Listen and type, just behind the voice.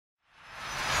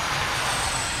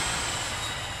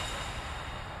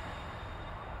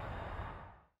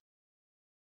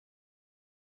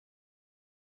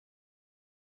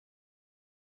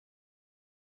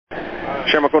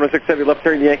Shamrock 106 Heavy, left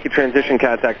turn Yankee transition,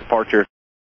 contact departure.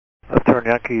 Left turn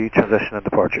Yankee transition and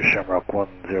departure, Shamrock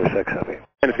 106 Heavy.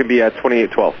 And it's going to be at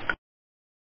 2812.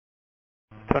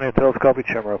 2812, copy,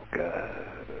 Shamrock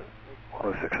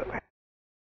 106 Heavy.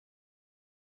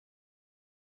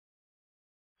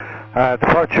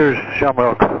 Departures,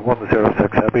 Shamrock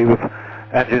 106 Heavy, with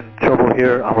engine trouble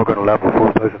here, and we're going to level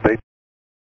 4,000 feet.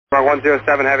 Shamrock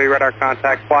 107 Heavy, radar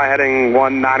contact, fly heading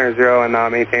 190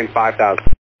 and maintain 5,000.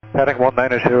 Heading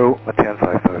 190, maintain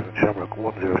 5,000, Shamrock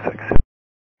 106.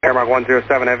 Shamrock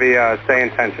 107 Heavy, stay in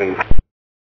tension.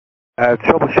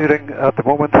 Troubleshooting at the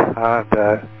moment, and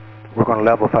we're going to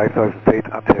level 5,000 feet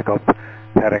and take up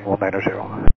heading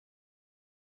 190.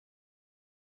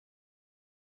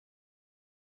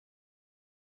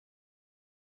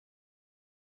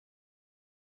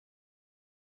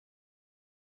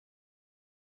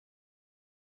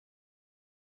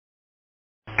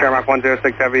 Shamrock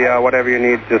 106 Heavy, whatever you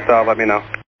need, just let me know.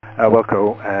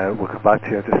 Wilco, we'll come back to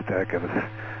you, just give us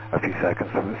a few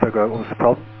seconds to figure out what was the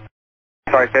problem.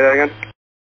 Sorry, say that again?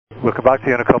 We'll come back to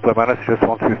you in a couple of minutes, just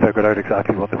once we've figured out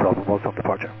exactly what the problem was on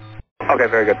departure. Okay,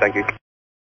 very good, thank you.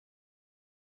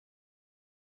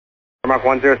 Shamrock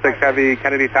 106 Heavy,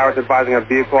 Kennedy Towers advising a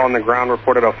vehicle on the ground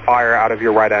reported a fire out of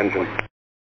your right engine.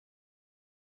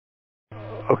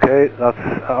 Okay, that's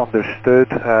understood.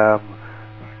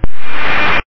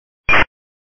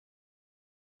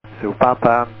 So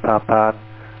pan,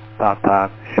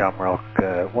 Shamrock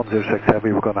 106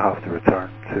 Heavy, we're going to have to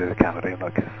return to Kennedy in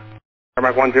that case.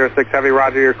 Shamrock 106 Heavy,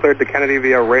 roger, you're cleared to Kennedy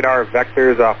via radar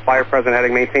vectors, flyer present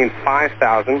heading, maintain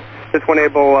 5,000. This will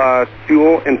enable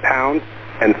fuel in pounds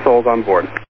and souls on board.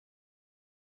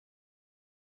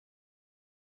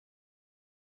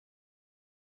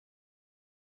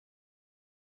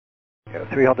 Yeah,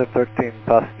 313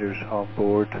 passengers on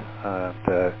board, and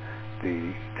the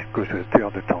cruise is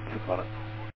 200 tons at the minute.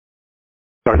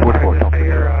 Sorry, 44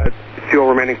 tons. Fuel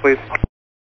remaining, please.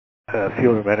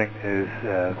 Fuel remaining is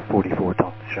 44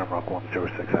 tons, Shamrock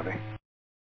 106 Heavy.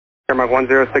 Shamrock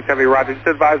 106 Heavy, roger. Just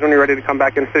advise when you're ready to come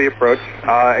back into the approach.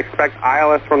 Expect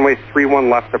ILS runway 31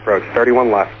 left approach,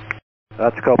 31 left.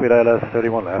 That's copied, ILS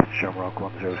 31 left, Shamrock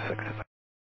 106 Heavy.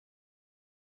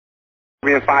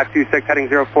 We're in 526, heading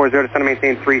 040, descend to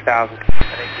maintain 3,000.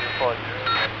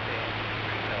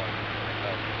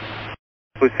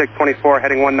 Blue 624,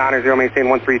 heading 190, maintain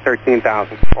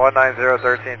 13,000. 190,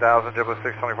 13,000, JetBlue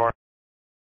 624.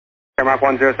 Shamrock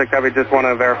 106 Heavy, just want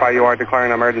to verify you are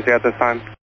declaring an emergency at this time.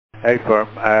 Hey, firm.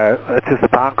 It's just a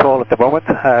pan call at the moment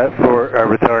for a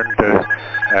return to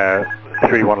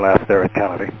 31 left there at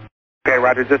Kennedy. Okay,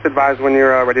 roger. Just advise when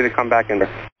you're ready to come back in.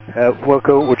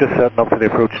 Wilco, we're just setting up for the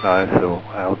approach now, so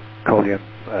I'll call you in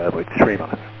about 3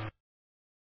 minutes.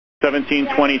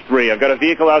 1723. I've got a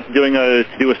vehicle out to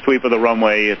do a sweep of the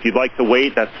runway. If you'd like to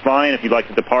wait, that's fine. If you'd like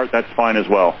to depart, that's fine as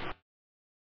well.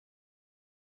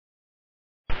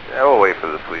 Yeah, we'll wait for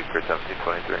the sweep for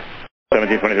 1723.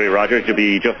 1723, roger. It should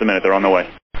be just a minute. They're on the way.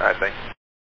 All right, thanks.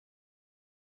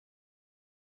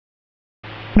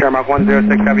 Shamrock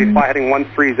 106 Heavy, fly heading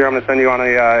 130. I'm going to send you on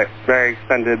a very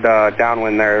extended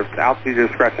downwind there. Altitude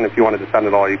discretion if you want to descend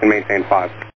at all. You can maintain 5.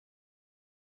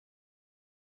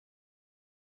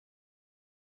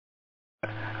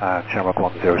 Shamrock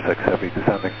 106 Heavy,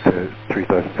 descending to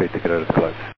 3,000 feet to get out of the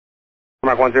clouds.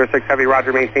 Shamrock 106 Heavy,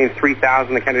 roger, maintain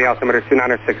 3,000, the Kennedy altimeter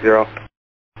 2960.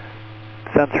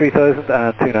 Send 3,000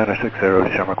 and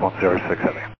 2960, Shamrock 106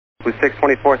 Heavy. Blue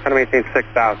 624, send to maintain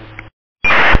 6,000.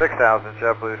 6,000,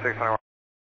 JetBlue 621.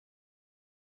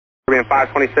 We're in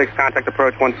 526, contact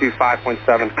approach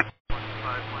 125.7.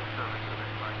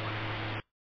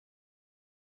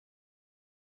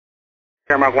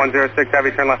 Shamrock 106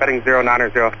 Heavy, turn left heading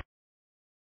 090.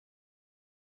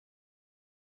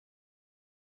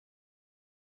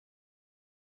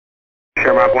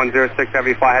 Shamrock 106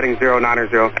 Heavy, fly heading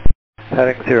 090.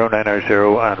 Heading 090,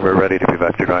 and we're ready to be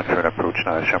vector ground for an approach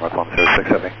now, Shamrock 106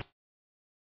 Heavy.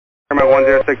 Shamrock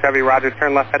 106 Heavy, roger,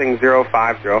 turn left heading 050.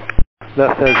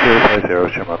 Left head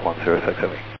 050, Shamrock 106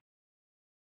 Heavy.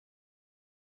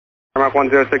 Shamrock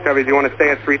 106 Heavy, do you want to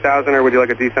stay at 3,000 or would you like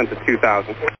a descent to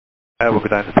 2,000? We'll go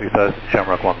down to 2,000,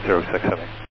 Shamrock 106 Heavy.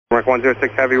 Shamrock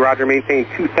 106 Heavy, roger, maintain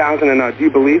 2,000, and do you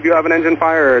believe you have an engine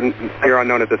fire, or you're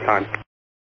unknown at this time?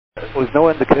 There's no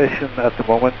indication at the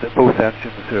moment that both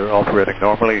engines are operating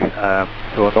normally,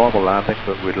 so a normal landing,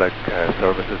 but we'd like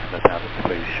services and attendance,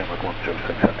 please, Shamrock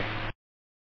 106 Heavy.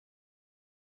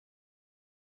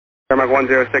 Shamrock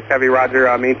 106 Heavy,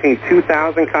 roger, maintain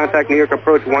 2,000, contact New York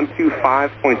approach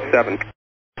 125.7.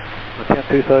 Maintain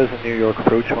 2,000, New York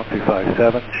approach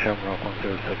 1257, Shamrock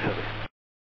 106 Heavy.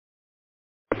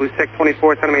 Blue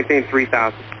 624, send to maintain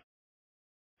 3,000.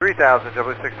 3000,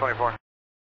 W624.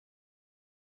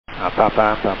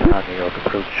 Papa, New York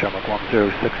approach, Shamrock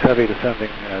 106 Heavy, descending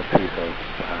 3000,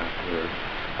 and we're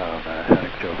heading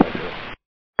to 050.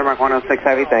 Shamrock 106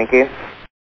 Heavy, thank you.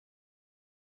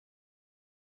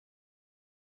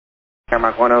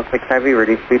 Shamrock 106 Heavy,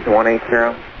 reduce speed to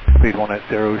 180. Speed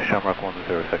 180, Shamrock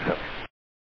 106 Heavy.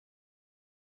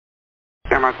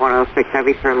 Shamrock 106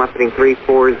 Heavy, turn left heading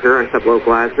 340, intercept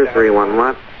localizer, 31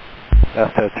 left.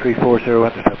 Left 340,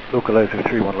 intercept localizer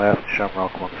 31 left,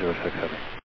 Shamrock 106 Heavy.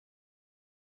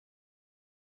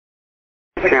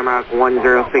 Shamrock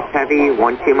 106 Heavy,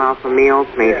 12 miles from Meals,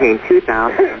 maintain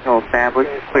 2000 until established,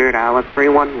 cleared ILS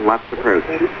 31 left approach.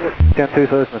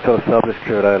 10-2000 until established,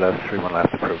 cleared ILS 31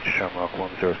 left approach, Shamrock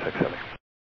 106 Heavy.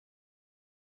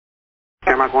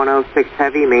 Shamrock 106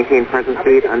 Heavy, maintain present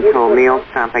speed until Meals,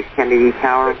 contact Kennedy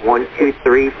Tower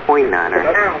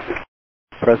 123.9er.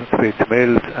 Present speed to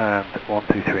Mills and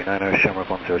 1239er, Shamrock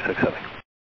 106 Heavy.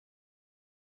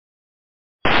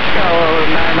 Tower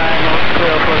 99,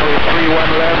 clear for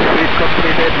 31 left, speed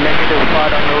completed, negative 5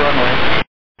 on the runway.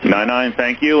 99,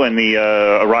 thank you, and the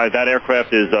arrived, that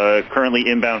aircraft is currently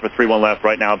inbound for 31 left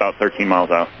right now, about 13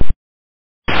 miles out.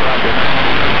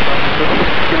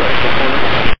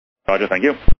 Roger, thank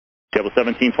you. Table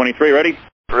 1723, ready?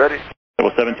 Ready.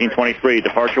 Table 1723,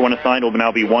 departure when assigned will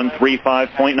now be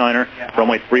 135.9er,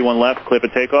 runway 31 left, clear for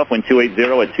takeoff, wind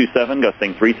 280 at 27,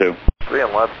 gusting 32. 3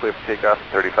 on left, clear for takeoff,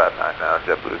 35.9 now,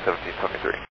 JetBlue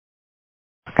 1723.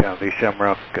 County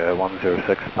Shamrock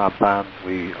 106 Pampan,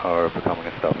 we are becoming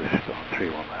established on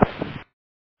 31 left.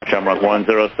 Shamrock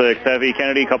 106 Heavy,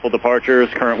 Kennedy, couple departures,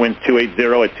 current winds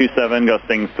 280 at 27,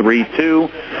 gusting 32.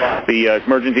 The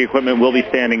emergency equipment will be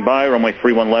standing by, runway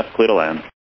 31 left, clear to land.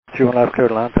 31 left, clear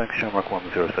to land, thanks, Shamrock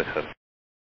 106 Heavy.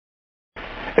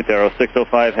 It's Aero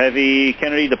 605 Heavy,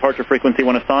 Kennedy, departure frequency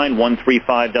when assigned,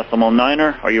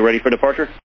 135.9er. Are you ready for departure?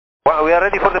 Well, we are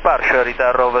ready for departure,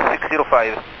 return over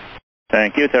 605.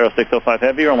 Thank you, it's Aero 605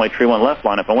 Heavy, runway 31 left,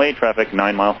 line up and wait, traffic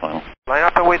 9 miles final. Line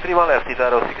up and wait 31 left,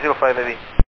 return 605 Heavy.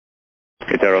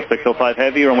 It's Aero 605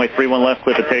 Heavy, runway 31 left,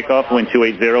 clear for takeoff, wind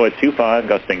 280 at 25,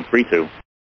 gusting 32.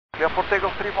 Clear for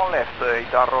takeoff 31 left,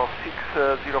 return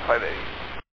 605 Heavy.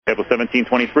 Table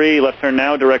 1723, left turn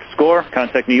now, direct score,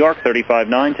 contact New York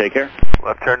 35-9, take care.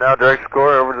 Left turn now, direct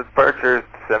score over the departure,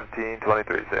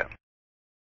 1723, Sam.